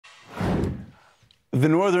The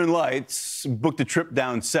Northern Lights booked a trip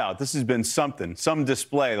down south. This has been something, some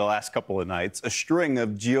display the last couple of nights. A string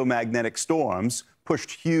of geomagnetic storms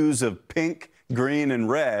pushed hues of pink, green, and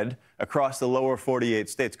red across the lower 48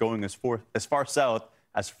 states, going as far south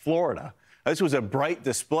as Florida. This was a bright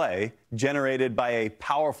display generated by a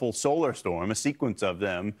powerful solar storm, a sequence of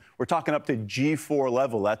them. We're talking up to G4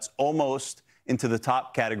 level. That's almost into the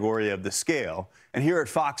top category of the scale. And here at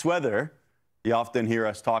Fox Weather, you often hear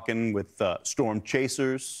us talking with storm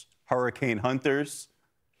chasers, hurricane hunters.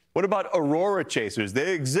 What about Aurora chasers?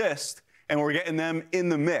 They exist, and we're getting them in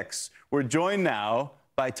the mix. We're joined now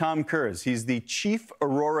by Tom Kerss. He's the Chief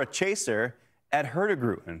Aurora Chaser at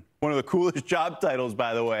Hurtigruten. One of the coolest job titles,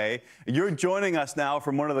 by the way. You're joining us now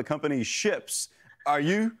from one of the company's ships. Are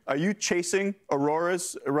you chasing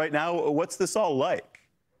auroras right now? What's this all like?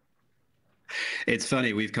 It's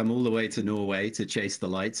funny, we've come all the way to Norway to chase the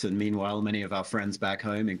lights, and meanwhile, many of our friends back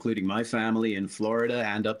home, including my family in Florida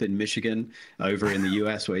and up in Michigan, over in the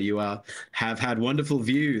US where you are, have had wonderful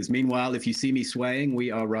views. Meanwhile, if you see me swaying,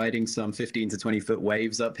 we are riding some 15 to 20-foot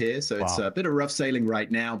waves up here, so It's a bit of rough sailing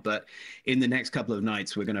right now, but in the next couple of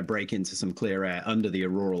nights, we're going to break into some clear air under the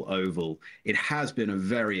auroral oval. It has been a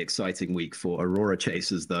very exciting week for Aurora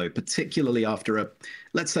chasers, though, particularly after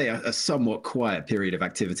let's say, a somewhat quiet period of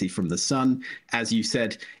activity from the sun. As you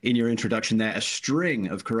said in your introduction there, a string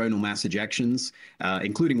of coronal mass ejections,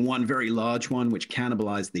 including one very large one, which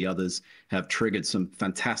cannibalized the others, have triggered some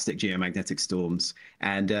fantastic geomagnetic storms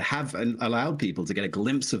and have allowed people to get a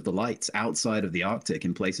glimpse of the lights outside of the Arctic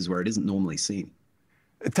in places where it isn't normally seen.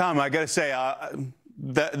 Tom, I got to say,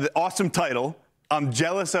 the awesome title. I'm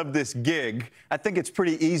jealous of this gig. I think it's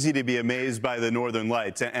pretty easy to be amazed by the Northern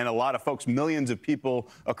Lights, and a lot of folks, millions of people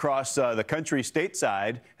across the country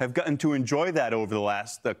stateside, have gotten to enjoy that over the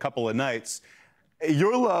last couple of nights.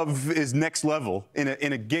 Your love is next level in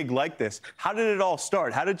a gig like this. How did it all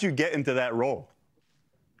start? How did you get into that role?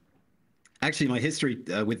 Actually, my history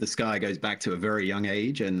with the sky goes back to a very young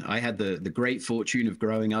age, and I had the great fortune of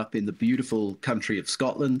growing up in the beautiful country of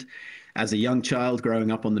Scotland. As a young child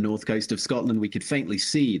growing up on the north coast of Scotland, we could faintly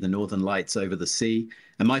see the Northern Lights over the sea.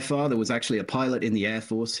 And my father was actually a pilot in the Air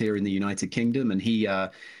Force here in the United Kingdom, and he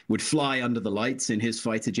would fly under the lights in his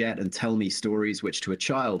fighter jet and tell me stories, which to a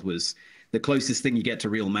child was the closest thing you get to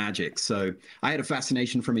real magic. So I had a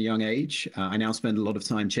fascination from a young age. I now spend a lot of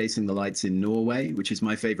time chasing the lights in Norway, which is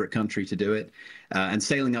my favorite country to do it. And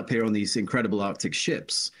sailing up here on these incredible Arctic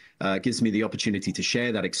ships gives me the opportunity to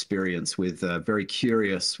share that experience with very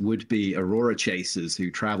curious would-be Aurora chasers who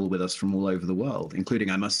travel with us from all over the world, including,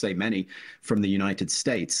 I must say, many from the United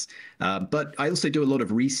States. But I also do a lot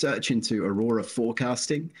of research into Aurora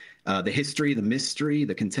forecasting, the history, the mystery,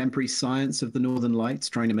 the contemporary science of the Northern Lights,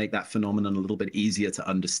 trying to make that phenomenon a little bit easier to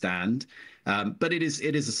understand. But it is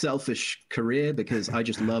a selfish career because I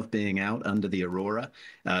just love being out under the Aurora.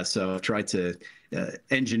 So I've tried to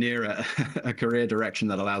engineer a career direction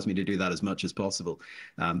that allows me to do that as much as possible.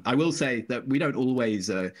 I will say that we don't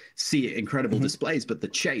always see incredible displays, but the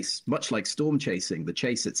chase, much like storm chasing, the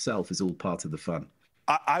chase itself is all part of the fun.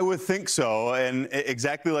 I would think so, and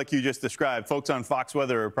exactly like you just described. Folks on Fox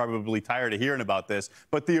Weather are probably tired of hearing about this,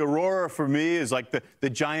 but the Aurora for me is like the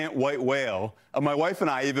giant white whale. My wife and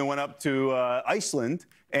I even went up to Iceland,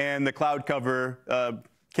 and the cloud cover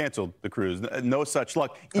canceled the cruise. No such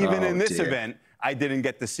luck. Even in this event, I didn't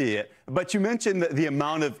get to see it. But you mentioned the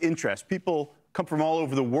amount of interest. People come from all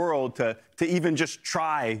over the world to even just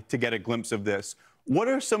try to get a glimpse of this. What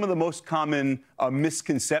are some of the most common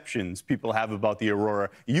misconceptions people have about the Aurora?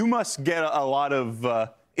 You must get a lot of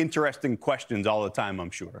interesting questions all the time,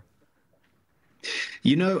 I'm sure.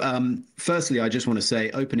 You know, firstly, I just want to say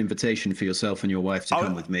open invitation for yourself and your wife to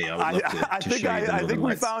come with me. I would love to show you the Northern Lights. I think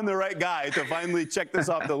we found the right guy to finally check this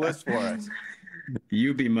off the list for us.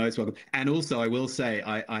 You'd be most welcome. And also, I will say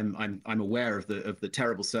I'm aware of the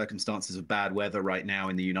terrible circumstances of bad weather right now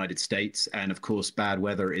in the United States, and of course, bad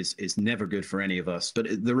weather is never good for any of us.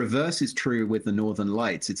 But the reverse is true with the Northern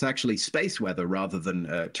Lights. It's actually space weather rather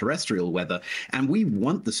than terrestrial weather, and we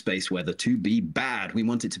want the space weather to be bad. We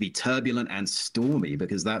want it to be turbulent and stormy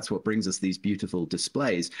because that's what brings us these beautiful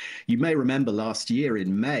displays. You may remember last year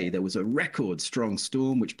in May there was a record strong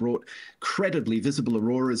storm which brought credibly visible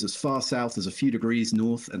auroras as far south as a few degrees degrees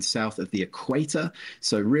north and south of the equator.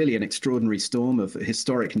 So really an extraordinary storm of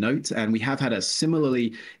historic note. And we have had a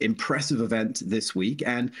similarly impressive event this week.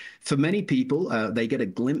 And for many people, they get a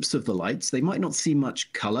glimpse of the lights. They might not see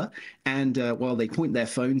much color. And while they point their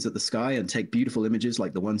phones at the sky and take beautiful images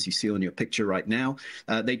like the ones you see on your picture right now,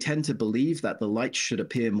 they tend to believe that the lights should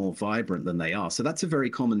appear more vibrant than they are. So that's a very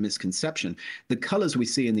common misconception. The colors we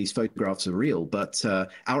see in these photographs are real, but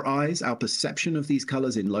our eyes, our perception of these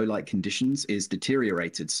colors in low light conditions is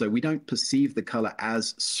deteriorated. So we don't perceive the color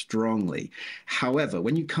as strongly. However,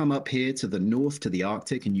 when you come up here to the north, to the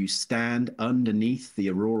Arctic, and you stand underneath the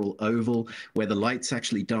auroral oval where the lights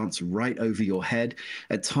actually dance right over your head,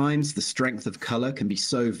 at times the strength of color can be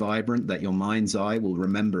so vibrant that your mind's eye will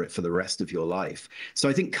remember it for the rest of your life. So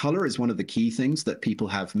I think color is one of the key things that people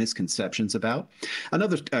have misconceptions about.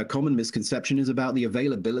 Another common misconception is about the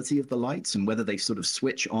availability of the lights and whether they sort of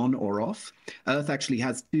switch on or off. Earth actually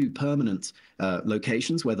has two permanent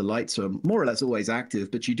locations where the lights are more or less always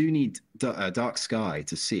active, but you do need a dark sky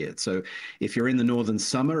to see it. So if you're in the northern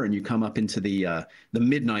summer and you come up into the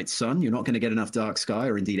midnight sun, you're not going to get enough dark sky,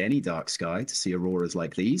 or indeed any dark sky, to see auroras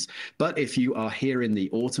like these. But if you are here in the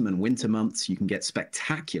autumn and winter months, you can get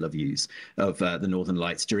spectacular views of the northern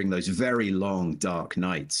lights during those very long dark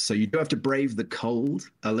nights. So you do have to brave the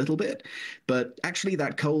cold a little bit, but actually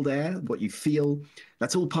that cold air, what you feel,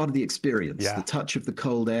 that's all part of the experience. Yeah. The touch of the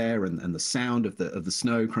cold air and the sound of the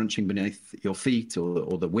snow crunching beneath your feet,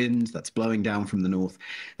 or the wind that's blowing down from the north.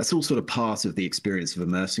 That's all sort of part of the experience of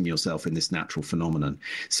immersing yourself in this natural phenomenon.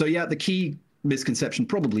 So yeah, the key misconception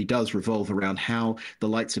probably does revolve around how the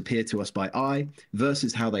lights appear to us by eye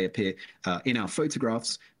versus how they appear in our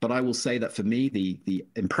photographs. But I will say that for me, the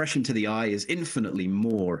impression to the eye is infinitely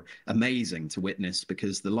more amazing to witness,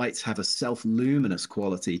 because the lights have a self-luminous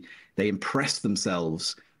quality. They impress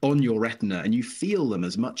themselves on your retina, and you feel them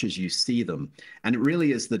as much as you see them. And it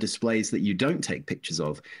really is the displays that you don't take pictures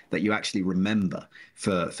of that you actually remember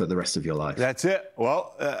for the rest of your life. That's it.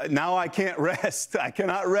 Well, now I can't rest. I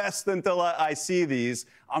cannot rest until I see these.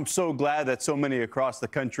 I'm so glad that so many across the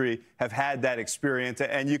country have had that experience,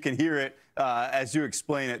 and you can hear it as you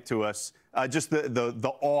explain it to us. Just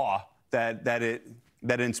the awe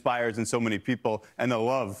that inspires in so many people, and the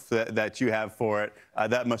love that you have for it.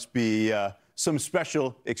 That must be some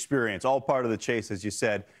special experience, all part of the chase, as you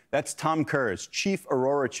said. That's Tom Kerss, Chief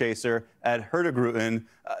Aurora Chaser at Hurtigruten.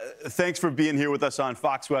 Thanks for being here with us on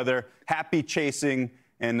Fox Weather. Happy chasing,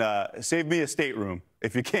 and save me a stateroom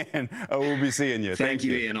if you can. We'll be seeing you. Thank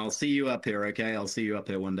you, Ian. I'll see you up here, okay? I'll see you up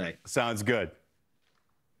here one day. Sounds good.